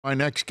My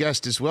next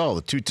guest as well,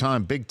 the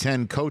two-time Big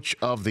Ten Coach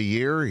of the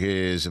Year.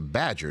 His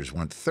Badgers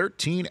went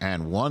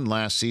 13-1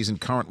 last season,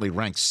 currently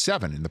ranked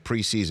 7 in the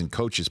preseason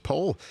coaches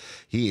poll.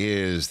 He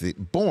is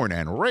born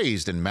and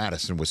raised in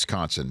Madison,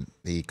 Wisconsin,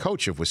 the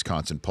coach of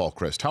Wisconsin, Paul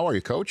Chryst. How are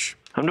you, Coach?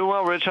 I'm doing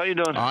well, Rich. How you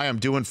doing? I am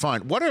doing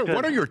fine. What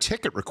are your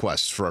ticket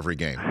requests for every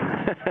game?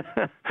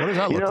 What does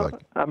that look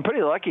like? I'm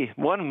pretty lucky.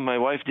 One, my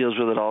wife deals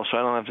with it all, so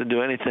I don't have to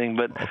do anything.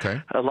 But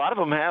okay. A lot of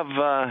them have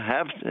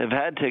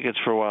had tickets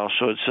for a while,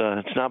 so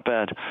it's not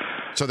bad.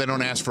 So they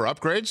don't ask for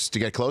upgrades to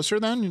get closer,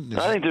 then?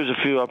 I think there's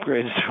a few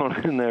upgrades thrown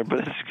in there,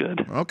 but it's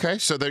good. Okay,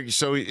 so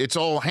it's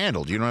all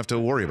handled. You don't have to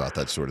worry about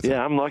that sort of thing.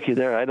 Yeah, I'm lucky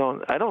there. I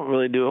don't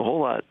really do a whole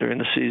lot during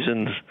the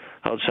season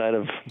outside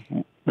of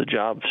the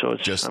job, so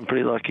I'm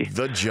pretty lucky.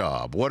 The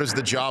job. What does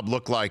the job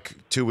look like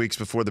 2 weeks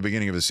before the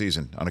beginning of the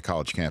season on a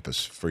college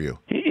campus for you?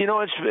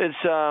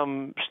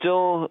 It's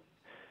still,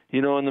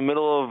 in the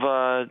middle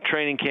of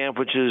training camp,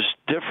 which is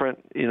different.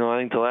 I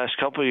think the last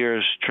couple of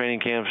years, training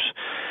camps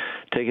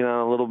taking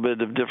on a little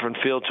bit of different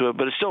feel to it,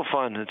 but it's still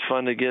fun. It's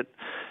fun to get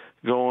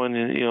going.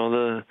 And,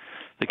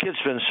 the kids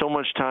spend so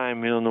much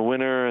time, in the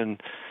winter,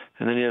 and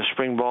then you have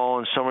spring ball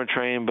and summer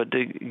train, but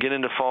to get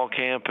into fall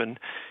camp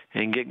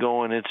and get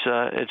going, it's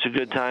a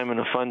good time and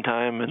a fun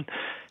time.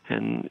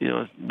 And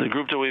the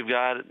group that we've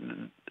got,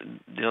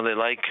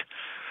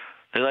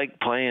 they like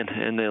playing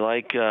and they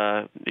like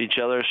each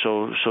other.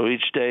 So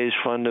each day is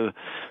fun to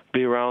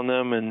be around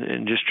them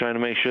and just trying to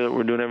make sure that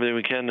we're doing everything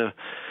we can to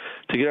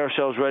get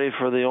ourselves ready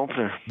for the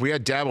opener. We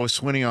had Dabo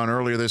Swinney on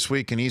earlier this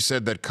week, and he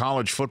said that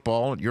college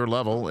football at your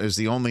level is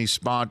the only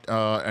spot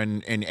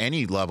in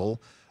any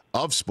level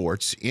of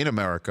sports in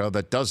America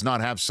that does not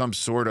have some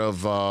sort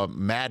of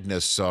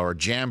madness or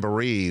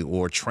jamboree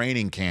or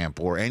training camp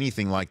or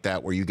anything like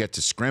that where you get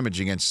to scrimmage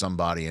against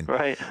somebody. And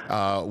right.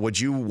 Would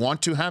you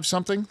want to have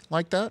something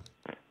like that?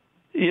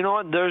 You know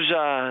what?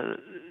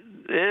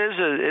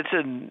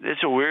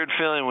 It's a weird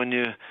feeling when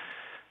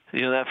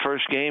that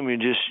first game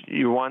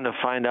you're wanting to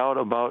find out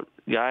about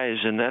guys,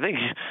 and I think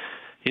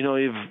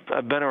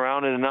I've been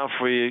around it enough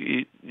where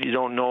you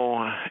don't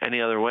know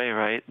any other way,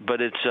 right? But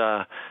it's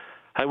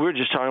we were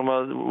just talking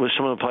about with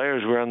some of the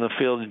players. We were on the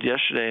field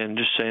yesterday and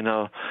just saying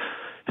how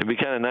it'd be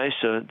kind of nice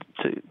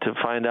to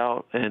find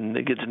out and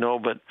to get to know.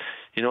 But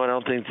I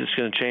don't think it's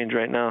going to change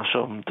right now,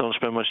 so don't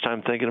spend much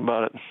time thinking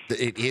about it.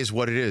 It is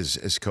what it is,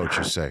 as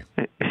coaches say.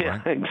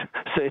 Yeah, right?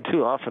 Say it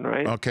too often,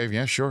 right? Okay,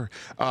 yeah, sure.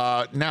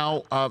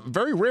 Now,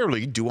 very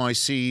rarely do I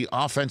see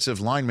offensive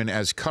linemen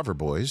as cover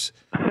boys.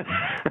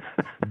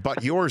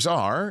 But yours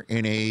are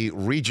in a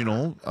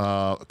regional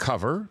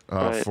cover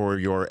right. for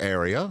your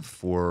area,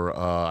 for,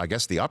 I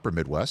guess, the upper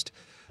Midwest.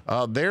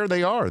 There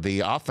they are,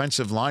 the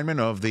offensive linemen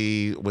of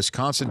the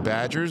Wisconsin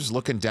Badgers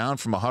looking down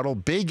from a huddle.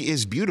 Big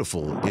is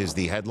beautiful is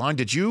the headline.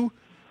 Did you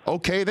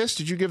okay this?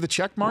 Did you give the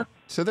check mark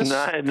to this? No,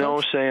 I had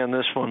no say on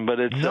this one, but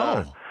it's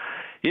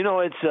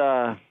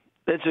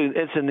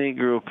it's a neat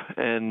group,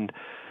 and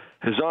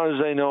as long as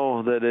they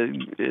know that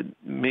it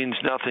means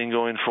nothing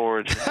going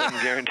forward, it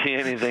doesn't guarantee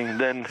anything,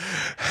 then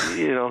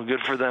good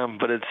for them.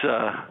 But it's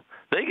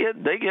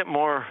they get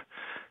more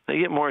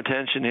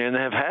attention here, and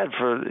they have had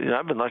for.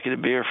 I've been lucky to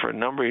be here for a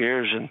number of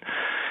years,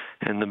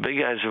 and the big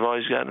guys have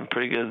always gotten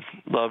pretty good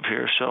love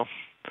here. So.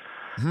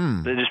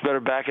 They just better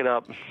back it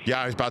up.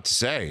 Yeah, I was about to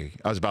say,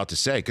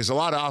 because a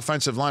lot of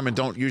offensive linemen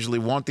don't usually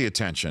want the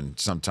attention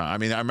sometimes. I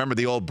mean, I remember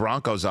the old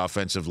Broncos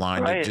offensive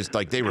line, right. just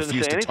like they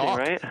refuse to talk.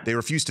 Right? They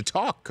refuse to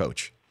talk,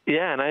 Coach.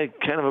 Yeah, and I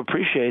kind of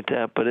appreciate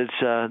that, but it's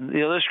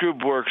this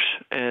group works,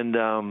 and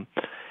I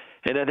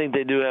think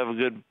they do have a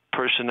good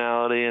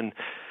personality, and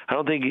I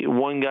don't think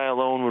one guy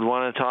alone would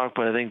want to talk,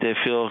 but I think they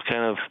feel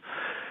kind of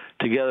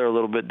together a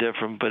little bit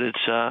different, but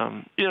it's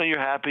you're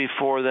happy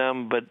for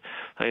them, but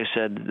like I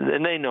said,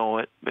 and they know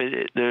it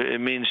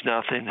means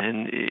nothing,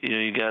 and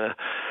we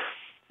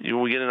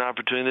get an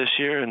opportunity this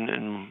year,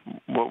 and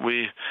what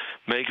we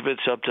make of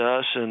it's up to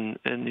us, and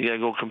you got to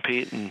go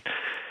compete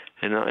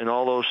and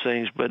all those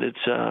things, but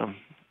it's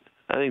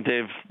I think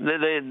they've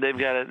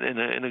got it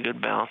in a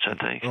good balance, I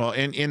think. Well,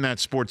 in that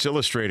Sports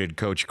Illustrated,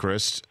 Coach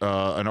Chryst,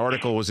 an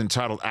article was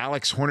entitled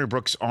 "Alex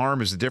Hornibrook's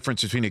Arm is the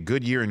Difference Between a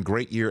Good Year and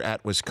Great Year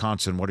at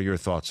Wisconsin." What are your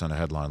thoughts on a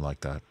headline like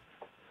that?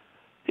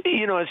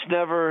 Life's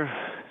never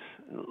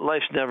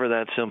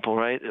that simple,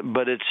 right?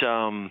 But it's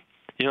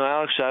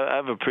Alex,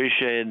 I've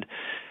appreciated,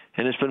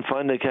 and it's been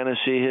fun to kind of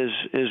see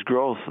his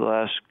growth the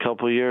last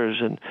couple of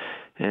years,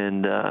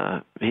 and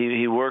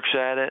he works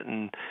at it,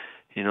 and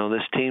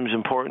this team's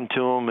important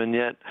to him, and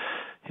yet,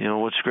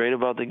 what's great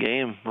about the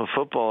game of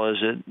football is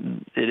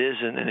it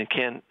isn't, and it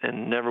can't,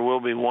 and never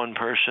will be one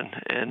person.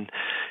 And,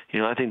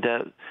 I think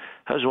that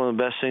was one of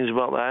the best things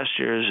about last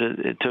year is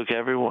it took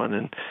everyone,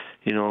 and,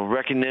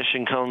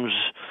 recognition comes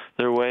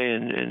their way,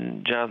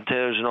 and Jonathan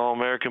Taylor's an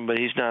All-American, but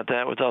he's not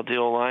that without the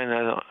O-line.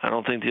 I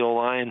don't think the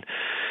O-line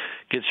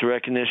gets the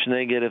recognition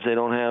they get if they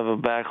don't have a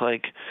back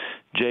like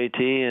JT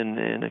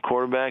and a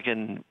quarterback,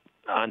 and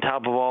on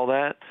top of all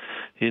that,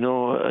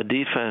 a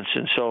defense.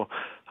 And so,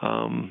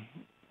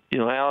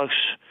 Alex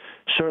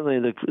certainly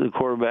the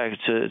quarterback,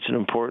 it's an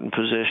important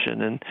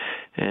position,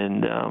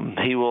 and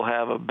he will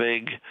have a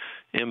big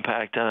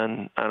impact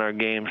on our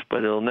games,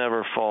 but it'll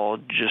never fall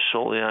just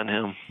solely on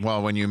him.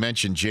 Well, when you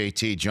mentioned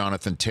JT,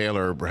 Jonathan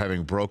Taylor,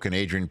 having broken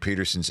Adrian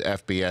Peterson's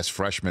FBS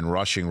freshman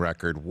rushing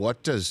record,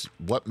 what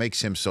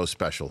makes him so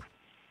special?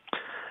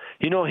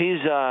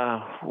 He's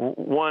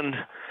one.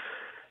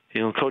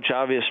 Coach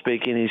Obvious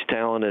speaking, he's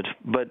talented,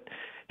 but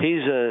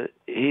he's a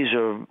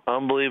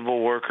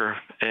unbelievable worker,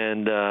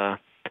 and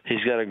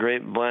he's got a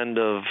great blend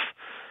of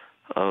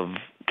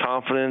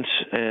confidence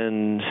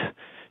and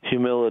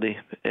humility,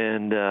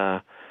 and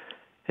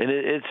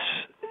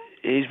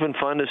he's been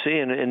fun to see,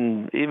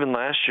 and even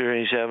last year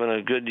he's having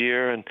a good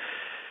year, and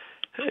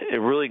a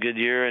really good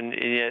year, and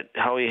yet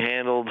how he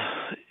handled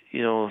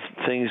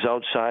things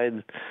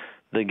outside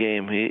the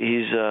game.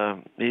 He's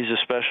a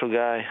special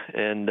guy,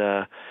 and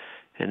that's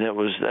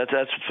what's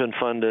been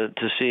fun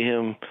to see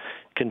him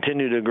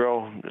continue to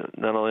grow,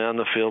 not only on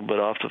the field but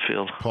off the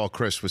field. Paul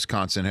Chryst,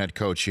 Wisconsin head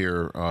coach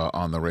here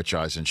on the Rich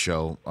Eisen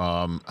Show.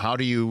 How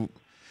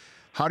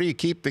do you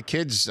keep the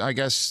kids, I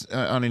guess,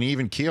 on an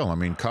even keel? I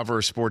mean,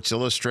 cover Sports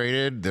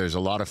Illustrated. There's a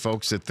lot of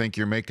folks that think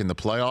you're making the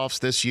playoffs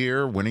this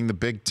year, winning the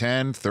Big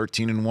Ten,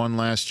 13-1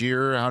 last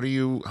year. How do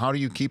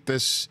you keep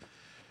this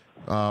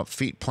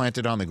feet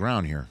planted on the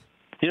ground here?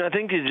 I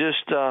think you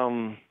just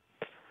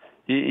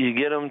you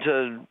get them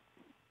to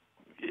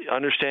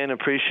understand,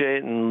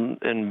 appreciate,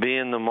 and be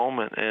in the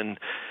moment. And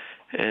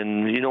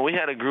we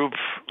had a group,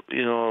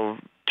 2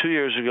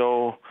 years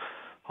ago,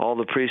 all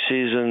the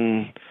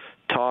preseason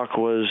talk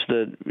was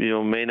that,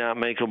 may not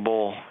make a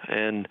bowl.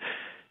 And,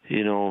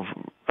 I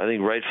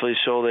think rightfully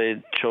so,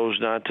 they chose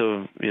not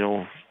to,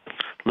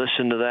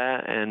 listen to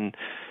that. And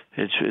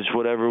it's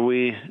whatever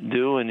we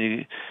do, and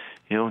you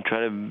try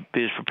to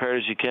be as prepared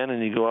as you can,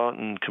 and you go out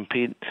and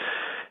compete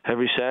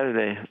every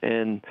Saturday.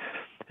 And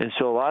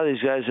so a lot of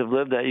these guys have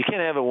lived that. You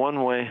can't have it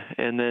one way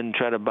and then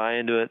try to buy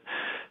into it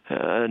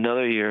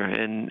another year.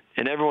 And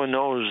everyone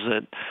knows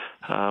that,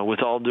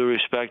 with all due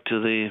respect to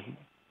the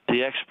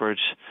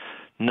experts,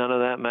 none of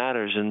that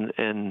matters.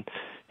 And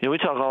we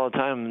talk all the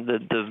time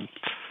that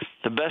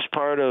the best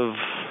part of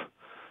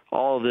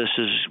all of this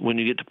is when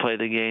you get to play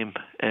the game.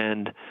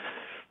 And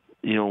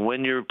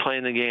when you're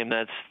playing the game,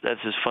 that's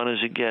as fun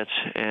as it gets.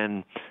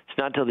 And it's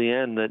not till the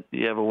end that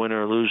you have a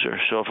winner or loser.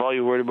 So if all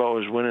you're worried about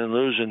was winning and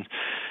losing,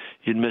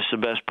 you'd miss the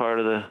best part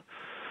of the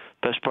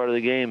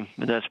game,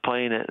 and that's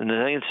playing it. And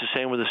I think it's the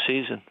same with the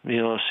season.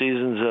 A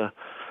season's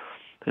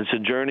it's a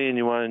journey, and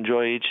you want to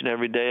enjoy each and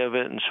every day of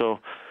it. And so,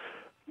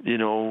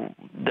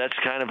 that's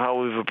kind of how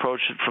we've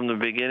approached it from the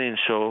beginning.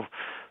 So,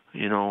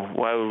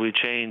 why would we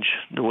change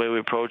the way we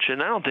approach it?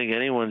 And I don't think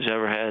anyone's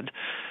ever had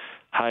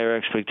higher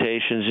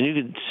expectations. And you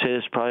could say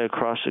this probably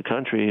across the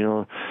country.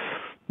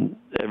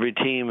 Every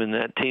team in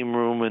that team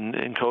room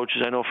and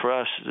coaches. I know for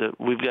us that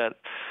we've got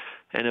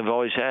and have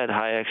always had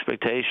high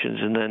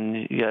expectations, and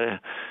then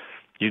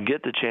you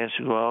get the chance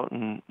to go out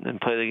and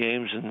play the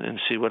games and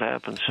see what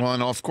happens. Well,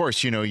 and of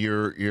course, you've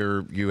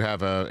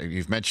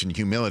mentioned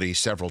humility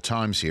several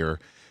times here,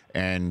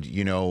 and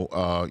you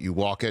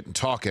walk it and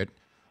talk it.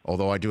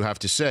 Although I do have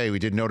to say, we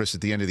did notice at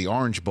the end of the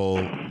Orange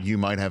Bowl, you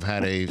might have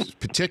had a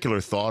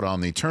particular thought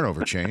on the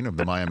turnover chain of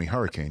the Miami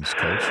Hurricanes,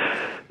 Coach.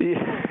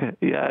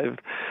 Yeah,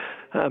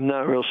 I'm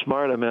not real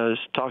smart. I was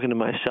talking to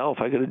myself.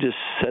 I could have just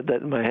said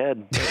that in my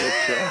head.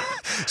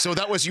 So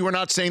you were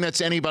not saying that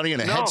to anybody in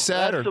a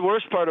headset? That's the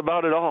worst part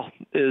about it all,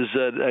 is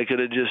that I could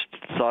have just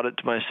thought it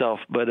to myself.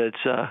 But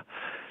it's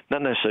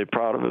not necessarily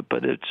proud of it,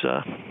 but it's...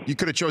 You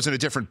could have chosen a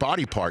different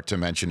body part to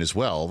mention as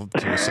well,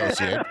 to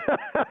associate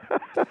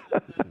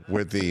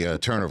with the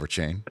turnover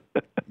chain.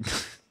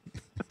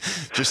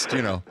 Just,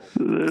 there's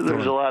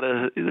a lot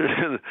of,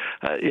 and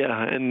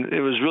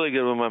it was really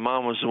good when my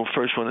mom was the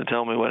first one to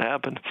tell me what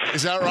happened.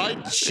 Is that right?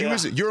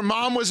 Your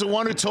mom was the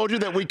one who told you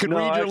that we could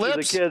read your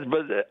lips? The kids,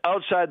 but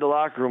outside the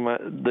locker room,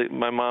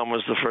 my mom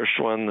was the first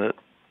one that,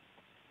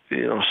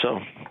 so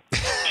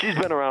she's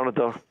been around it,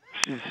 though.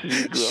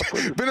 She grew up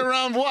with it. Been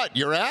around what?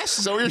 Your ass?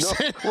 Is that what you're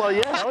saying? Well,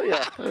 yeah, oh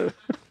yeah.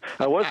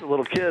 I was a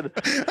little kid.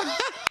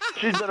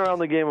 She's been around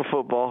the game of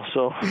football,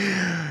 so.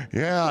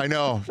 Yeah, I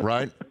know,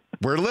 right?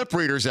 We're lip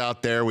readers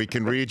out there. We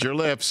can read your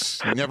lips.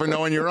 You never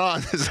know when you're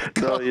on.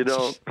 No, you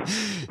don't.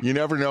 You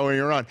never know when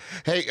you're on.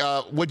 Hey,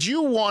 would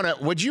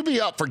you be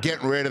up for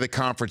getting rid of the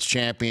conference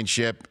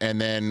championship and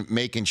then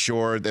making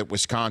sure that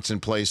Wisconsin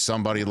plays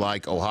somebody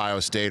like Ohio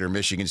State or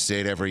Michigan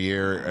State every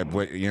year?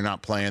 You're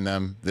not playing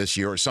them this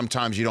year, or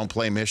sometimes you don't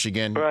play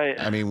Michigan. Right.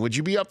 I mean, would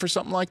you be up for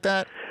something like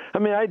that? I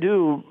mean, I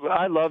do.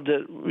 I loved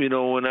it,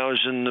 when I was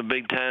in the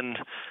Big Ten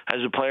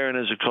as a player and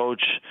as a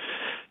coach,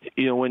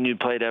 when you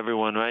played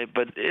everyone, right?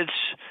 But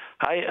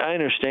I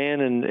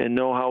understand and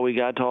know how we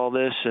got to all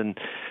this, and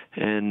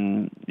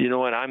you know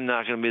what? I'm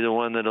not going to be the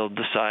one that'll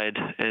decide.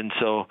 And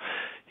so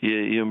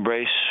you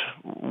embrace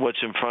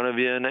what's in front of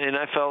you. And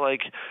I felt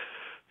like,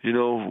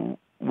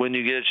 when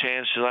you get a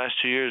chance, the last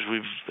 2 years,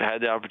 we've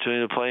had the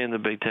opportunity to play in the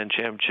Big Ten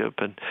championship.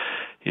 And,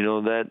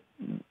 that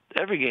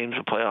every game's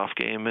a playoff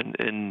game.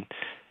 And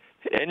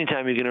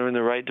anytime you can earn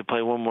the right to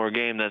play one more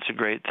game, that's a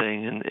great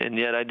thing. And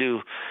yet I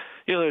do,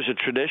 there's a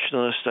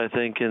traditionalist, I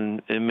think,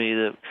 in me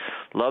that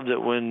loved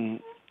it when,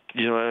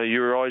 you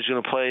were always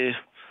going to play.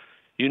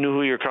 You knew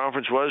who your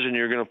conference was, and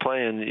you're going to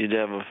play, and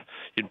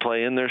you'd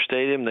play in their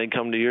stadium. They'd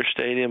come to your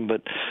stadium,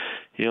 but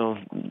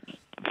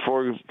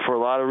for a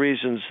lot of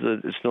reasons,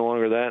 that it's no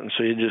longer that, and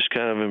so you just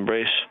kind of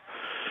embrace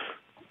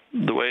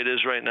the way it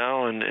is right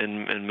now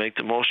and make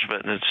the most of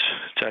it, and it's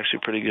actually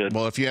pretty good.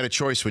 Well, if you had a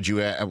choice, would you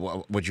have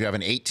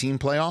an 8-team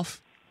playoff?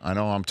 I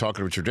know I'm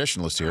talking to a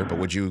traditionalist here, but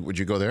would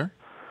you go there?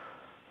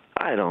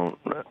 I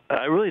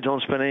really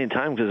don't spend any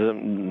time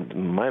because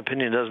my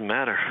opinion doesn't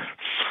matter.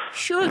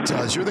 Sure it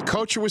does. You're the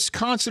coach of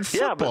Wisconsin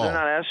football. Yeah, but they're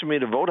not asking me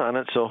to vote on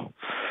it, so.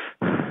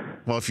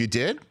 Well, if you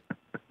did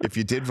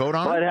vote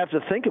on it? I'd have to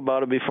think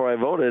about it before I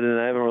voted,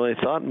 and I haven't really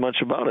thought much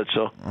about it,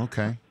 so.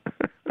 Okay.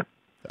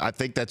 I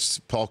think that's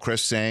Paul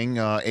Chryst saying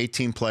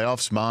 18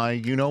 playoffs, my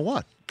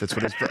you-know-what. I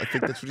think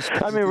that's what he's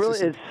I mean,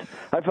 really,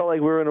 I felt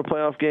like we were in a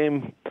playoff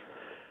game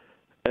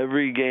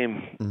every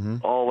game,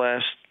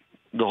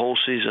 the whole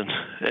season,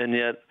 and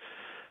yet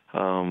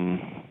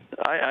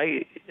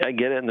I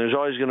get it, and there's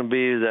always going to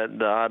be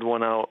the odd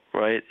one out,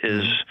 right?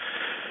 Is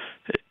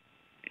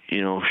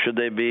should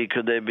they be?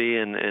 Could they be?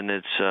 And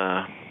it's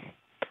I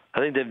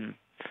think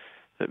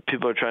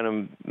people are trying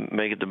to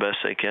make it the best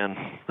they can.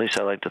 At least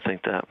I like to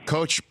think that.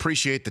 Coach,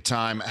 appreciate the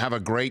time. Have a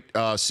great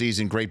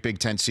season, great Big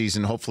Ten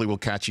season. Hopefully we'll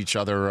catch each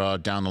other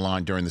down the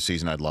line during the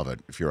season. I'd love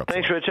it if you're up.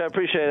 Thanks, Rich. I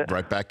appreciate it.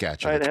 Right back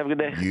at you. All right, have a good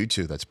day. You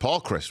too. That's Paul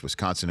Chryst,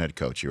 Wisconsin head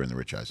coach, here in The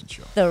Rich Eisen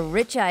Show. The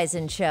Rich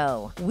Eisen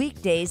Show,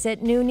 weekdays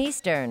at noon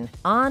Eastern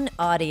on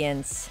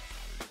Audience.